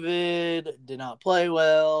COVID, did not play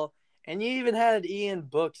well. And you even had Ian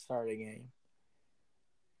Book start a game.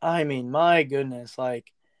 I mean, my goodness.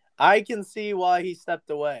 Like, I can see why he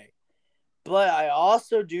stepped away. But I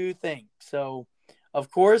also do think so. Of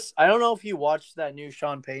course, I don't know if you watched that new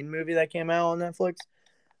Sean Payton movie that came out on Netflix,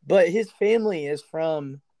 but his family is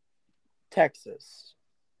from Texas.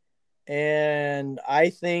 And I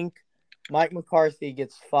think Mike McCarthy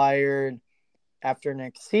gets fired after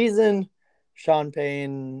next season. Sean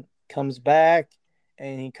Payton comes back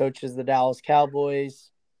and he coaches the Dallas Cowboys.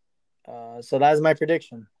 So that's my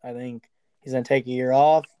prediction. I think he's going to take a year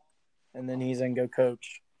off and then he's going to go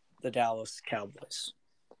coach the Dallas Cowboys.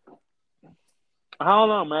 I don't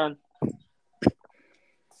know,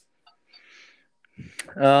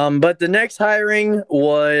 man. But the next hiring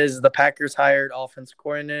was the Packers hired offensive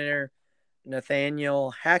coordinator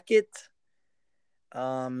Nathaniel Hackett.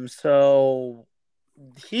 So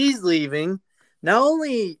he's leaving. Not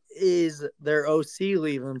only is their OC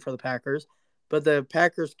leaving for the Packers, but the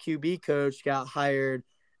Packers QB coach got hired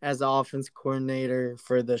as the offense coordinator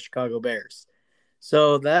for the Chicago Bears.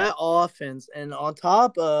 So that offense, and on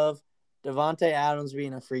top of Devontae Adams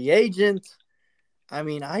being a free agent, I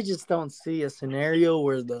mean, I just don't see a scenario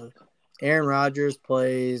where the Aaron Rodgers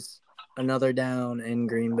plays another down in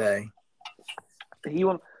Green Bay. He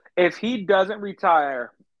will. If he doesn't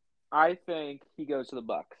retire, I think he goes to the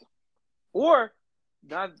Bucks. Or,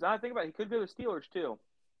 not think about it, he could go to the Steelers too.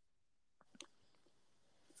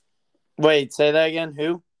 Wait, say that again.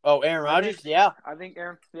 Who? Oh, Aaron Rodgers? Yeah. I think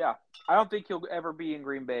Aaron. Yeah, I don't think he'll ever be in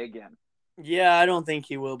Green Bay again. Yeah, I don't think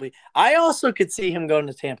he will be. I also could see him going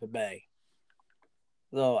to Tampa Bay.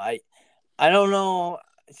 Though I don't know.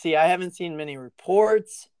 See, I haven't seen many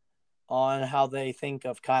reports on how they think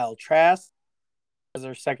of Kyle Trask as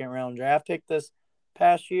their second round draft pick this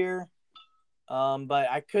past year. But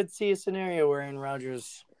I could see a scenario where Aaron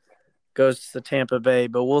Rodgers goes to Tampa Bay,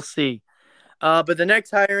 but we'll see. But the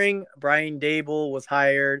next hiring, Brian Dable was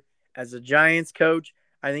hired as a Giants coach.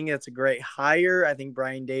 I think that's a great hire. I think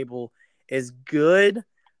Brian Dable is good,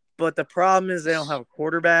 but the problem is they don't have a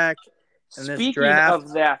quarterback. In this Speaking draft,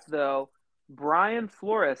 of that, though, Brian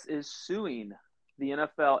Flores is suing the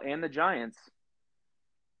NFL and the Giants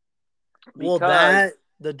well, because that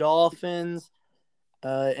the Dolphins,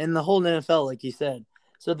 and the whole NFL, like you said.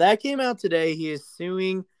 So that came out today. He is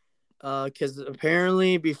suing because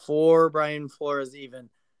apparently before Brian Flores even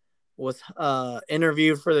was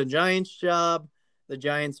interviewed for the Giants job, the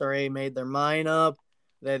Giants already made their mind up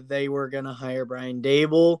that they were going to hire Brian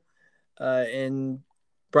Dable. And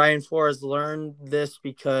Brian Flores learned this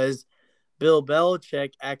because Bill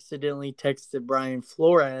Belichick accidentally texted Brian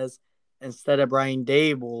Flores instead of Brian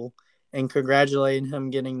Dable and congratulated him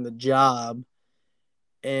getting the job.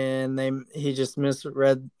 And he just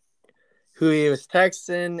misread who he was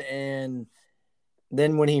texting. And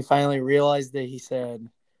then when he finally realized it,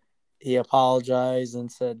 he apologized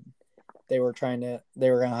and said they were going to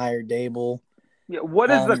hire Dable. yeah,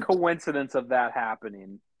 what is the coincidence of that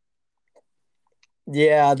happening?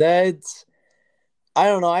 Yeah, I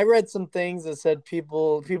don't know. I read some things that said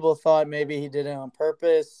people thought maybe he did it on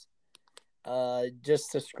purpose,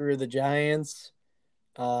 just to screw the Giants.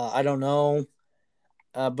 I don't know.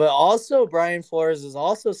 But also, Brian Flores is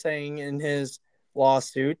also saying in his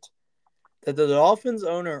lawsuit that the Dolphins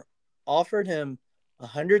owner offered him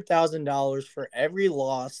 $100,000 for every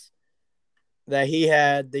loss that he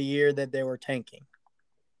had the year that they were tanking.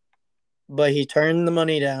 but he turned the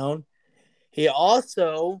money down. He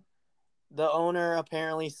also, the owner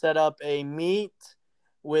apparently set up a meet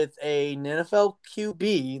with an NFL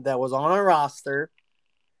QB that was on a roster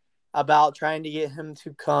about trying to get him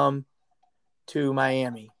to come to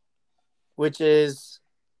Miami, which is,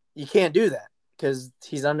 you can't do that because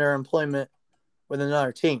he's under employment with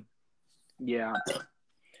another team. Yeah.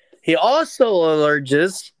 He also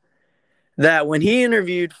alleges that when he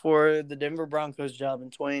interviewed for the Denver Broncos job in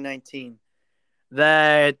 2019,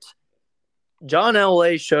 that John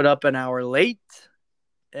Elway showed up an hour late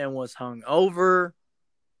and was hung over,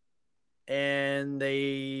 and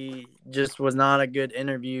they just was not a good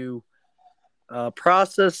interview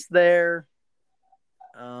process there.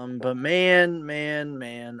 But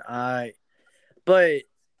man, but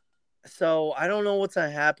so I don't know what's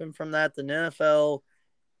gonna happen from that. The NFL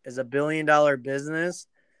is a $1 billion business,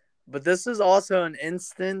 but this is also an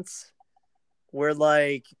instance where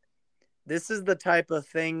like this is the type of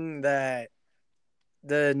thing that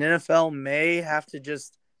the NFL may have to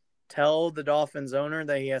just tell the Dolphins owner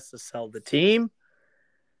that he has to sell the team.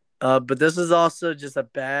 But this is also just a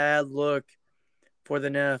bad look for the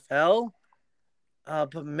NFL.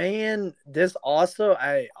 But man,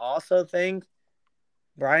 I also think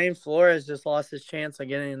Brian Flores just lost his chance of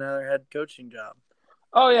getting another head coaching job.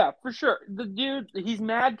 Oh yeah, for sure. The dude, he's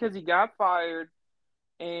mad because he got fired,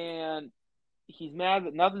 and he's mad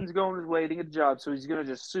that nothing's going his way to get a job, so he's gonna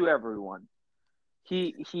just sue everyone.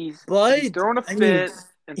 He's But throwing a I mean, fit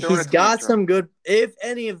and throwing a he's got tantrum. some good. If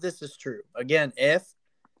any of this is true, again, if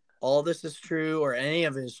all this is true or any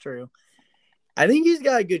of it is true, I think he's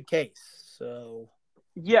got a good case. So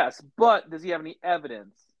Yes, but does he have any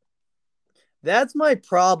evidence? that's my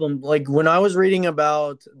problem. Like when I was reading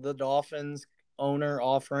about the Dolphins owner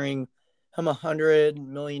offering him $100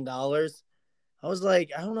 million, I was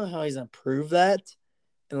like, I don't know how he's gonna prove that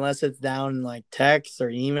unless it's down in like text or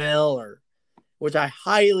email, or which I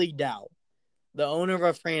highly doubt. The owner of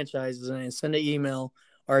a franchise is gonna send an email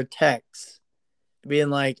or a text being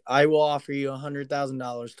like, "I will offer you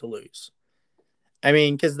 $100,000 to lose." I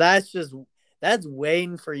mean, because that's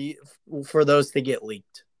waiting for you for those to get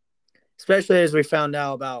leaked, especially as we found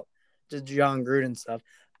out about the John Gruden stuff.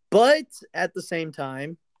 But at the same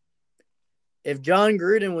time, if John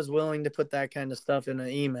Gruden was willing to put that kind of stuff in an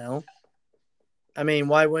email, I mean,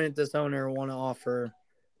 why wouldn't this owner want to offer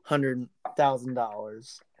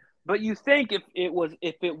 $100,000? But you think if it wasn't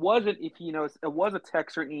if it was a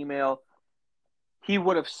text or an email, he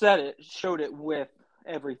would have said it, showed it with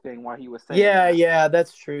everything while he was saying Yeah, that. yeah,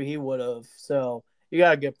 that's true. He would have. So you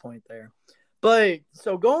got a good point there. But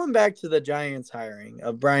so going back to the Giants hiring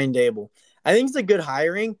of Brian Dable, I think it's a good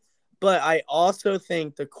hiring. But I also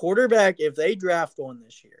think the quarterback, if they draft one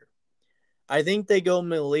this year, I think they go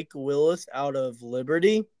Malik Willis out of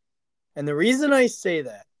Liberty. And the reason I say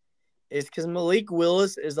that is because Malik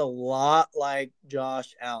Willis is a lot like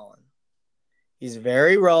Josh Allen. He's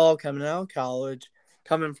very raw coming out of college,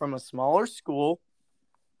 coming from a smaller school,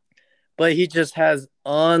 but he just has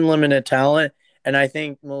unlimited talent. And I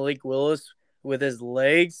think Malik Willis, with his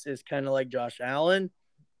legs, is kind of like Josh Allen.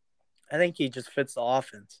 I think he just fits the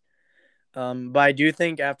offense. But I do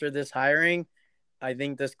think after this hiring, I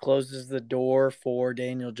think this closes the door for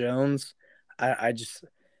Daniel Jones. I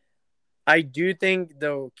do think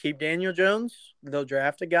they'll keep Daniel Jones. They'll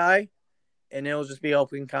draft a guy, and it'll just be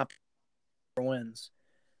open competition for wins.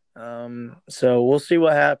 So we'll see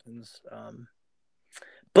what happens.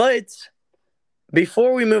 But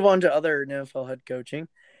before we move on to other NFL head coaching,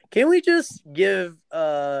 can we just give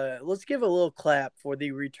let's give a little clap for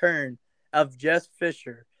the return of Jeff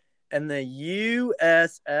Fisher and the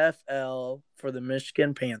USFL for the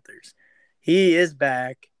Michigan Panthers. He is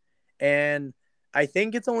back, and I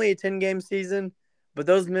think it's only a 10-game season, but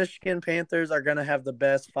those Michigan Panthers are going to have the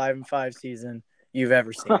best 5-5 season you've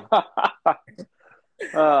ever seen.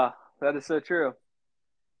 That is so true.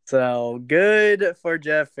 So good for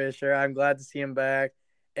Jeff Fisher. I'm glad to see him back.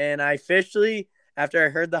 And I officially, after I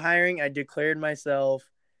heard the hiring, I declared myself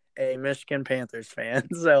a Michigan Panthers fan.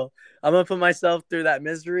 So I'm gonna put myself through that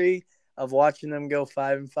misery of watching them go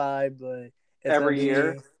 5-5, but Every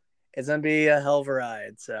year. it's gonna be a hell of a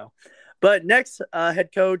ride. So, but next head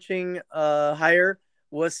coaching hire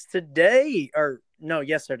was today, or no,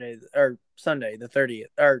 yesterday or Sunday, the 30th,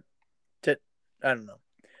 or I don't know.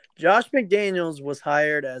 Josh McDaniels was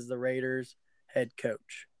hired as the Raiders head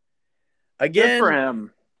coach. Good for Again,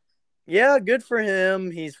 him. yeah, good for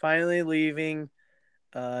him. He's finally leaving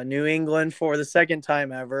New England for the second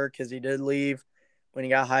time ever because he did leave when he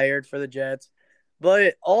got hired for the Jets.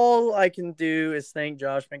 But all I can do is thank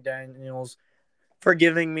Josh McDaniels for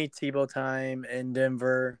giving me Tebow time in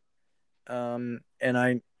Denver. And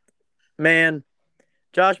man,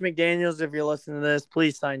 Josh McDaniels, if you're listening to this,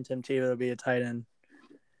 please sign Tim Tebow to be a tight end.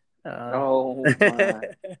 Uh, Oh my.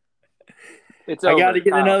 It's I got to over,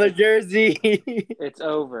 get Kyle. another jersey. It's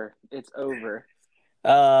over. It's over.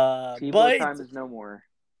 Tebow But time is no more.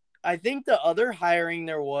 I think the other hiring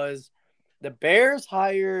there was the Bears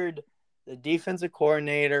hired the defensive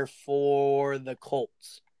coordinator for the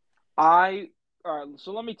Colts. All right,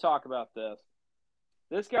 so let me talk about this.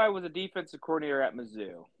 This guy was a defensive coordinator at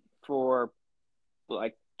Mizzou for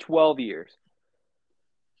like 12 years.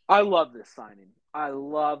 I love this signing. I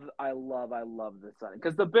love this signing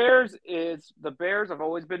because the Bears have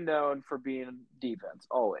always been known for being defense,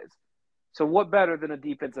 always. So what better than a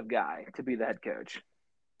defensive guy to be the head coach?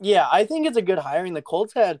 Yeah, I think it's a good hiring. The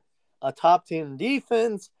Colts had a top team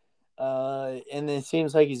defense, and it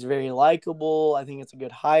seems like he's very likable. I think it's a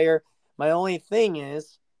good hire. My only thing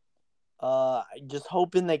is, just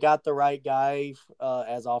hoping they got the right guy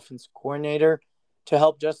as offensive coordinator to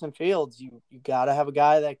help Justin Fields. You got to have a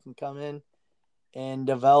guy that can come in and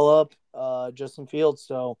develop Justin Fields.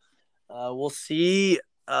 So we'll see.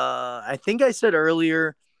 I think I said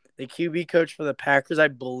earlier the QB coach for the Packers, I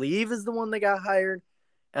believe, is the one that got hired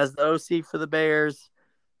as the OC for the Bears.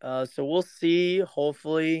 So we'll see.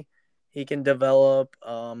 Hopefully, he can develop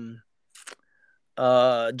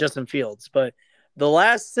Justin Fields. But the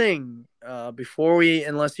last thing before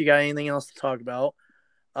unless you got anything else to talk about,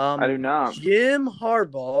 I do not. Jim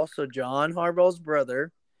Harbaugh, so John Harbaugh's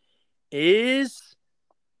brother, is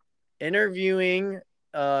interviewing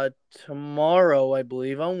tomorrow, I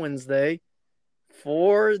believe, on Wednesday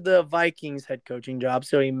for the Vikings head coaching job.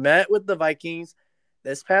 So he met with the Vikings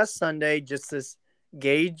this past Sunday, just to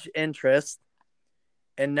gauge interest.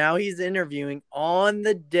 And now he's interviewing on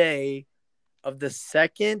the day of the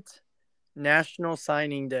second national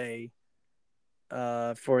signing day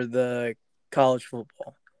for the college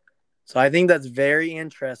football. So I think that's very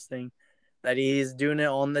interesting that he's doing it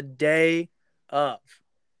on the day of.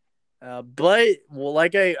 But well,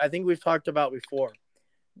 like I think we've talked about before,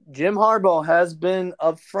 Jim Harbaugh has been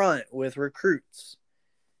upfront with recruits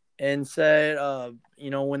and said,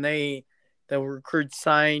 when the recruits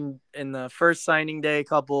signed in the first signing day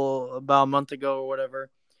about a month ago or whatever,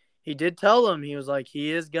 he did tell them, he was like,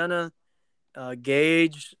 he is gonna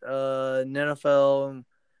gauge an NFL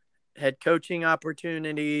head coaching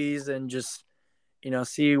opportunities and just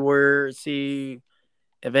see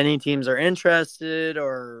if any teams are interested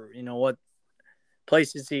or what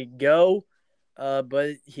places he go.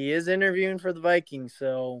 But he is interviewing for the Vikings,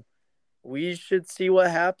 so we should see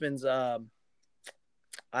what happens. I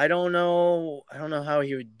don't know. I don't know how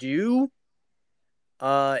he would do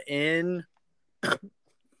in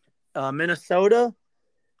Minnesota,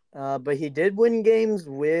 but he did win games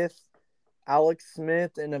with Alex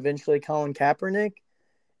Smith and eventually Colin Kaepernick,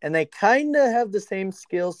 and they kind of have the same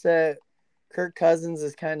skill set. Kirk Cousins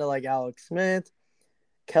is kind of like Alex Smith.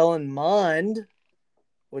 Kellen Mond,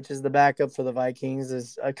 which is the backup for the Vikings,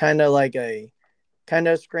 is a kind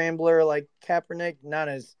of scrambler like Kaepernick. Not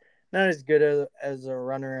as good as a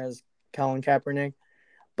runner as Colin Kaepernick,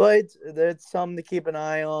 but that's something to keep an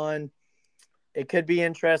eye on. It could be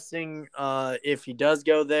interesting if he does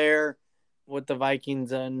go there, what the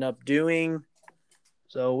Vikings end up doing.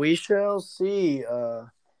 So we shall see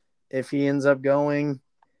if he ends up going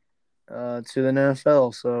to the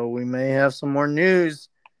NFL. So we may have some more news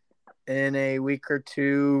in a week or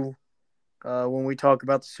two when we talk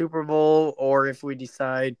about the Super Bowl, or if we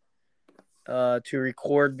decide to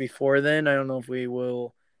record before then. I don't know if we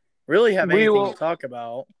will really have We anything to will talk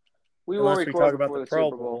about we will unless we record talk about the before the Pro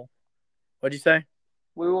Super Bowl. Bowl. What'd you say?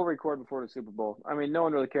 We will record before the Super Bowl. I mean, no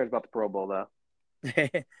one really cares about the Pro Bowl though.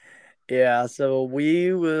 Yeah, so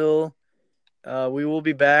we will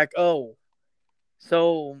be back. Oh,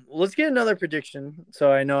 so let's get another prediction.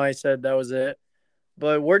 So I know I said that was it,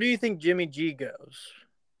 but where do you think Jimmy G goes?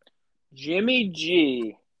 Jimmy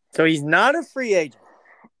G. So he's not a free agent.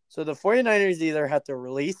 So the 49ers either have to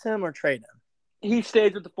release him or trade him. He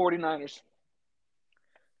stays with the 49ers.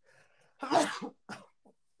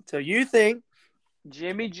 So you think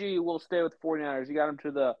Jimmy G will stay with the 49ers. You got him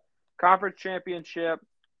to the conference championship.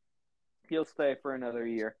 He'll stay for another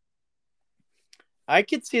year. I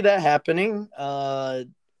could see that happening.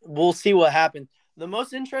 We'll see what happens. The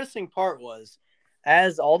most interesting part was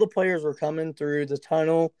as all the players were coming through the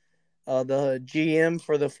tunnel, the GM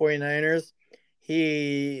for the 49ers,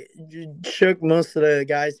 he shook most of the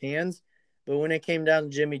guys' hands. But when it came down to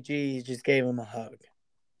Jimmy G, he just gave him a hug.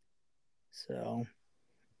 So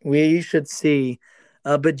we should see.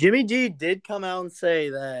 But Jimmy G did come out and say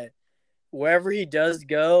that wherever he does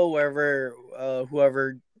go,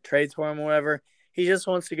 whoever trades for him or whatever. He just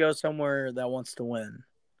wants to go somewhere that wants to win.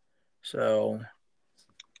 So,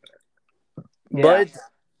 Yeah. but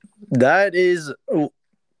that is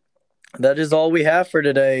all we have for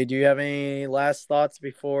today. Do you have any last thoughts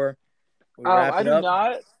before we wrap I it do up?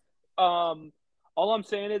 not. All I'm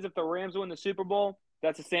saying is if the Rams win the Super Bowl,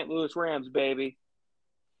 that's the St. Louis Rams, baby.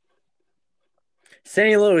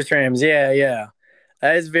 St. Louis Rams, yeah.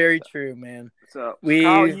 That is very true, man. So Kyle,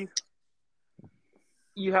 We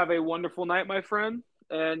you have a wonderful night, my friend.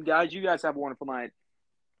 And guys, you guys have a wonderful night.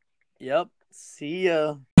 Yep. See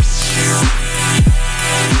ya.